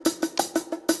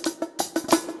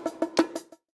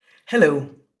Hello,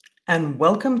 and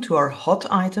welcome to our hot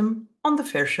item on the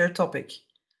Fair Share topic.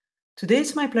 Today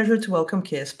it's my pleasure to welcome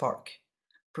KS Park,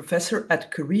 professor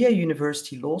at Korea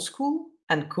University Law School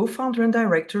and co-founder and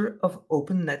director of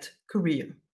OpenNet Korea.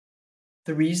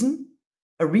 The reason?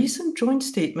 A recent joint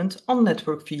statement on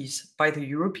network fees by the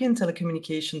European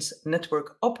Telecommunications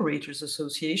Network Operators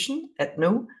Association,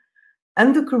 ETNO,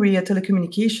 and the Korea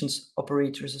Telecommunications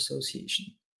Operators Association,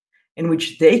 in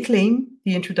which they claim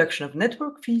the introduction of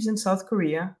network fees in South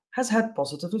Korea has had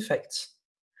positive effects.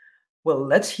 Well,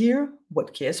 let's hear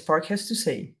what KS Park has to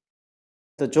say.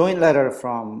 The joint letter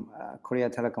from Korea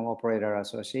Telecom Operator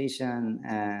Association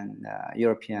and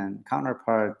European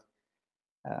counterpart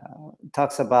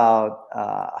talks about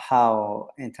how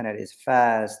internet is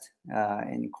fast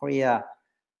in Korea.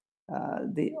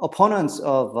 The opponents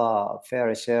of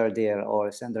fair share deal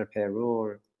or sender pay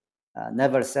rule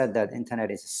never said that internet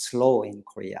is slow in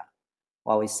Korea.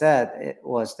 What we said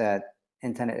was that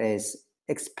internet is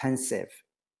expensive.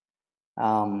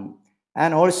 And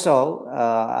also,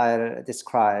 I'll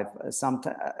describe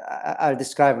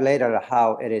later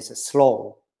how it is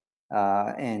slow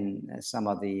in some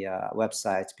of the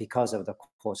websites because of the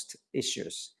cost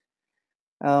issues.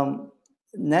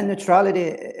 Net neutrality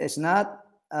is not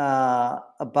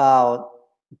about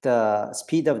the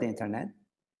speed of the internet.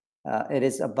 It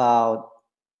is about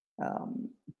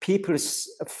people's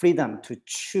freedom to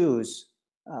choose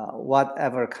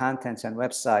whatever contents and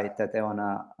website that they want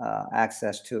to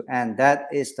access to. And that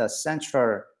is the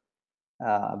central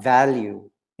value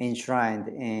enshrined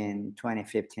in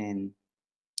 2015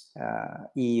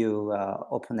 EU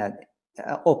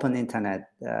open internet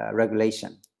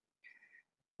regulation.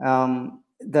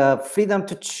 The freedom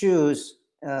to choose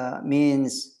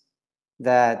means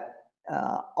that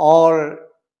all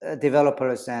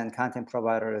developers and content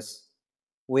providers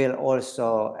will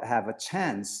also have a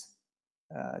chance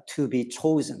to be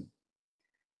chosen.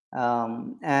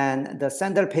 And the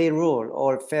sender pay rule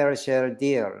or fair share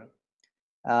deal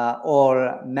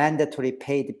or mandatory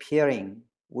paid peering,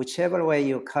 whichever way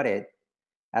you cut it,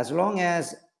 as long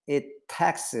as it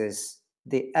taxes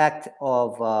the act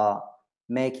of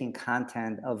making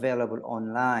content available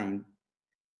online,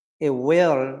 it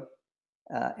will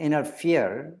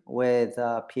interfere with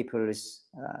people's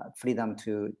freedom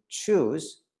to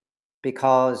choose,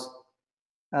 because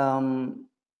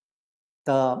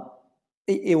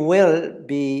it will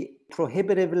be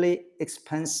prohibitively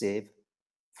expensive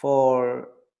for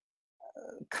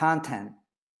content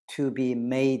to be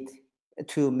made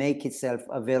to make itself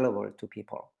available to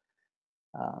people.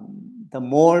 The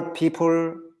more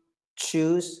people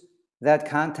choose that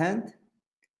content,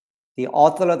 the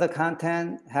author of the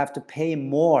content have to pay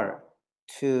more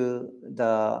to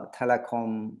the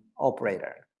telecom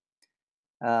operator.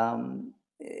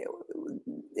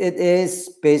 It is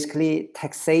basically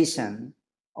taxation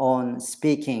on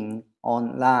speaking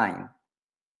online,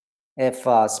 if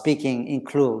speaking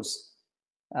includes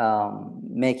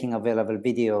making available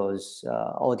videos,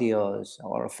 audios,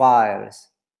 or files,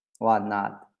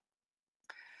 whatnot.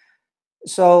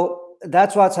 So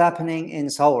that's what's happening in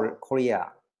Seoul,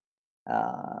 Korea.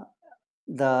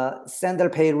 The sender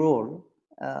pay rule,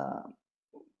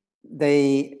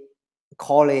 they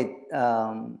call it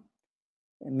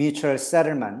mutual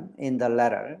settlement in the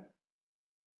letter.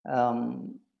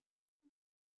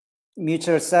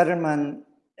 Mutual settlement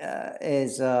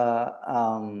is a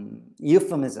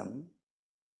euphemism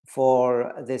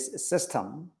for this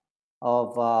system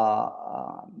of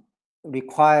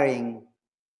requiring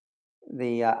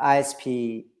the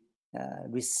ISP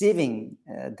receiving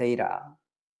data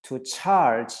to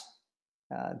charge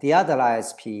the other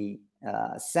ISP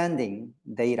sending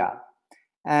data.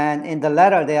 And in the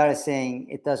letter, they are saying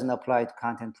it doesn't apply to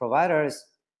content providers,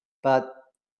 but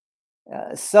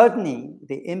certainly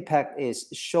the impact is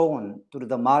shown through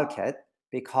the market,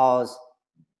 because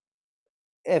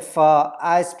if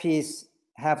ISPs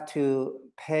have to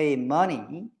pay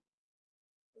money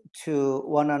to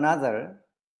one another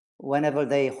whenever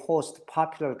they host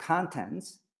popular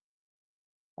contents,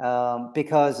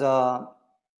 because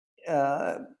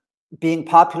being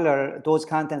popular, those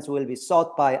contents will be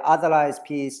sought by other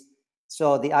ISPs.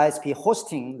 So the ISP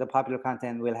hosting the popular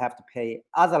content will have to pay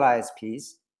other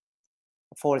ISPs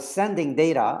for sending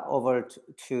data over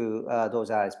to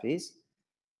those ISPs.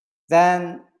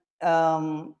 Then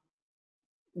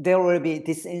there will be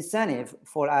disincentive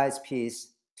for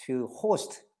ISPs to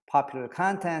host popular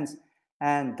contents,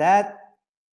 and that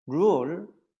rule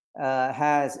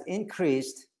has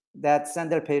increased, that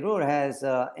sender pay rule has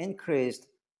increased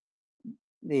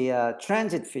the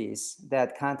transit fees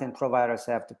that content providers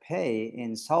have to pay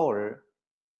in Seoul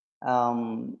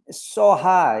so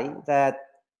high that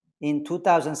in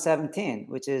 2017,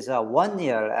 which is 1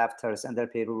 year after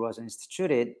standard pay rule was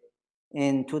instituted,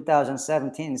 in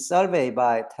 2017, survey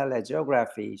by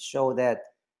Telegeography showed that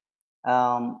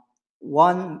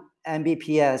 1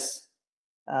 Mbps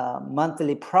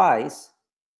monthly price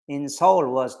in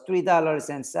Seoul was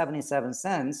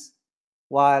 $3.77,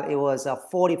 while it was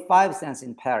 45 cents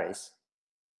in Paris.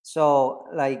 So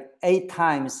like 8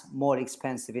 times more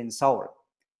expensive in Seoul.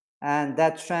 And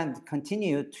that trend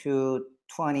continued to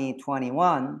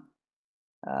 2021,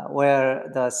 where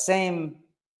the same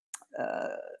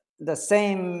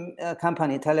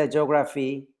company,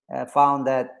 Telegeography, found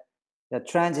that the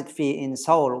transit fee in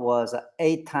Seoul was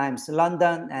 8 times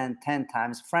London and 10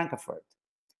 times Frankfurt.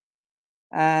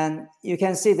 And you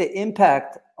can see the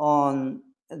impact on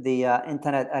the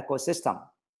internet ecosystem.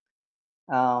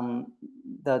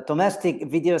 The domestic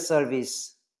video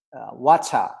service,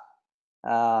 Watcha,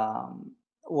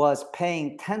 was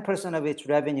paying 10% of its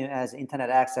revenue as internet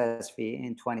access fee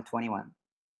in 2021.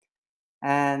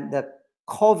 And the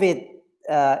COVID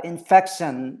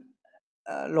infection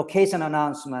location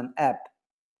announcement app,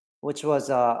 which was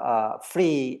a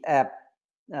free app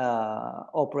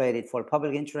operated for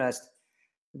public interest,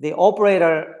 the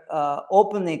operator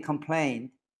openly complained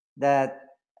that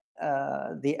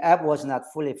the app was not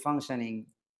fully functioning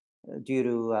due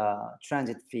to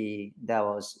transit fee that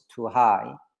was too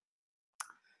high.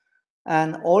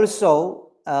 And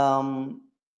also,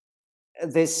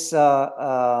 this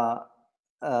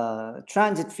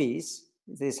transit fees,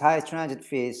 these high transit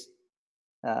fees,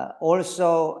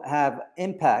 also have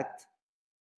impact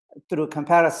through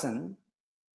comparison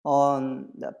on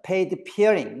the paid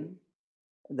peering,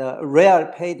 the real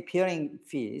paid peering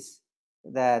fees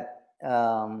that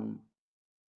the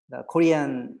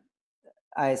Korean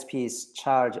ISPs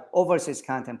charge overseas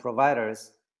content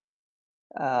providers,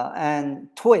 and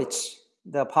Twitch,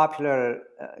 the popular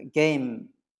game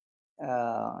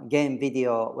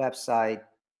video website.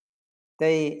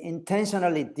 They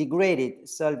intentionally degraded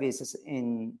services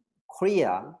in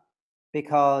Korea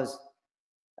because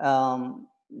the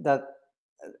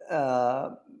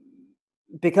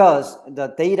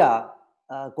data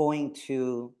going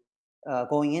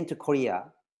into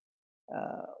Korea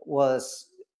was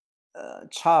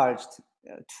charged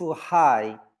too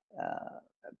high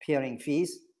peering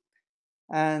fees,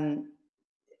 and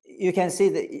you can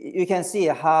see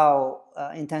how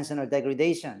intentional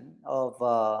degradation of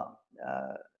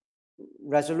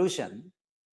resolution,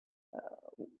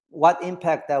 what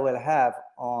impact that will have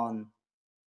on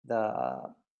the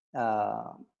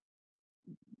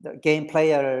game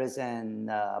players and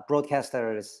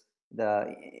broadcasters,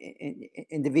 the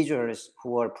individuals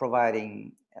who are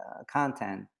providing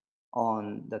content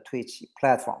on the Twitch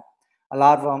platform. A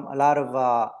lot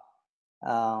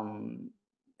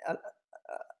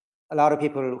of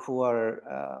people who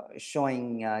are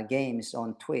showing games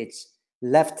on Twitch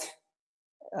left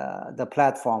the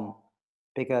platform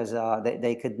because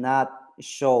they could not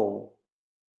show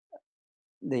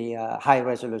the high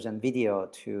resolution video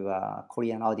to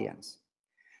Korean audience.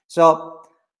 So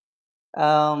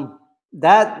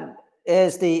that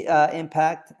is the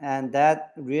impact, and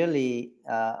that really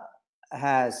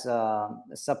has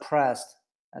suppressed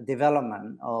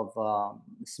development of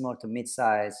small to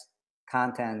mid-size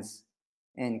contents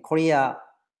in Korea,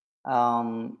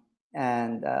 and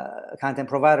content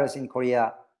providers in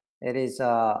Korea. It is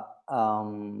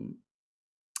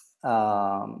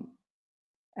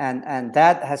and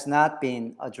that has not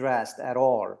been addressed at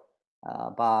all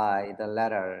by the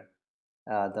letter,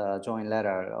 the joint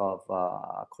letter of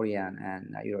Korean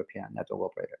and European network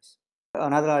operators.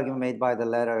 Another argument made by the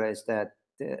letter is that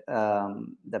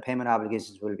the payment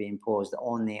obligations will be imposed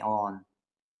only on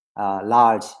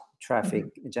large traffic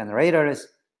generators.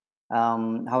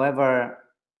 However,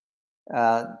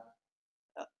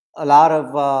 a lot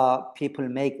of people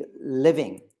make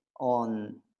living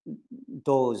on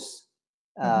those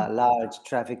large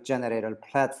traffic generator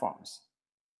platforms.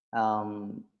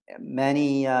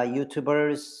 Many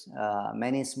YouTubers,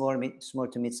 many small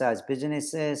to mid-sized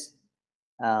businesses,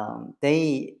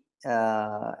 they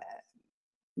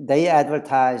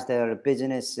advertise their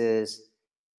businesses.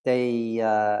 They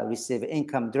receive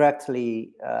income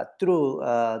directly through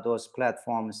those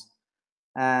platforms,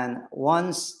 and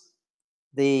once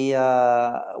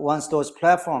those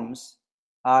platforms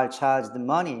are charged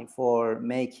money for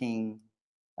making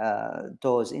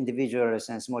those individuals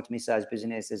and small to mid-sized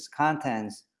businesses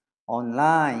contents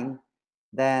online,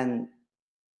 then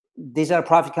these are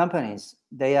profit companies.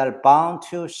 They are bound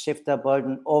to shift the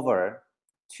burden over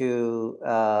to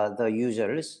the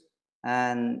users,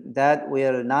 and that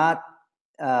will not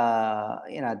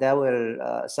that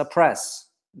will suppress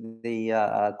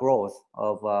the growth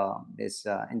of these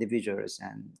individuals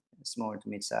and small to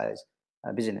mid-sized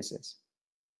businesses.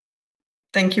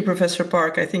 Thank you, Professor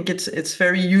Park. I think it's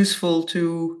very useful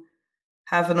to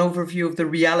have an overview of the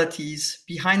realities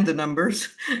behind the numbers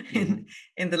in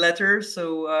the letter.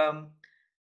 So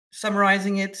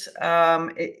summarizing it,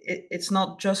 it's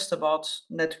not just about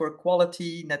network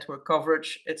quality, network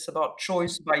coverage. It's about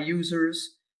choice by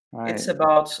users. Right. It's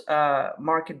about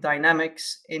market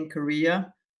dynamics in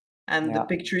Korea. And the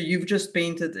picture you've just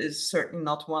painted is certainly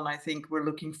not one I think we're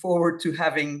looking forward to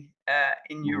having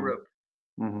in Europe.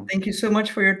 Thank you so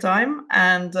much for your time.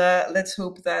 And let's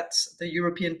hope that the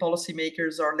European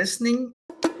policymakers are listening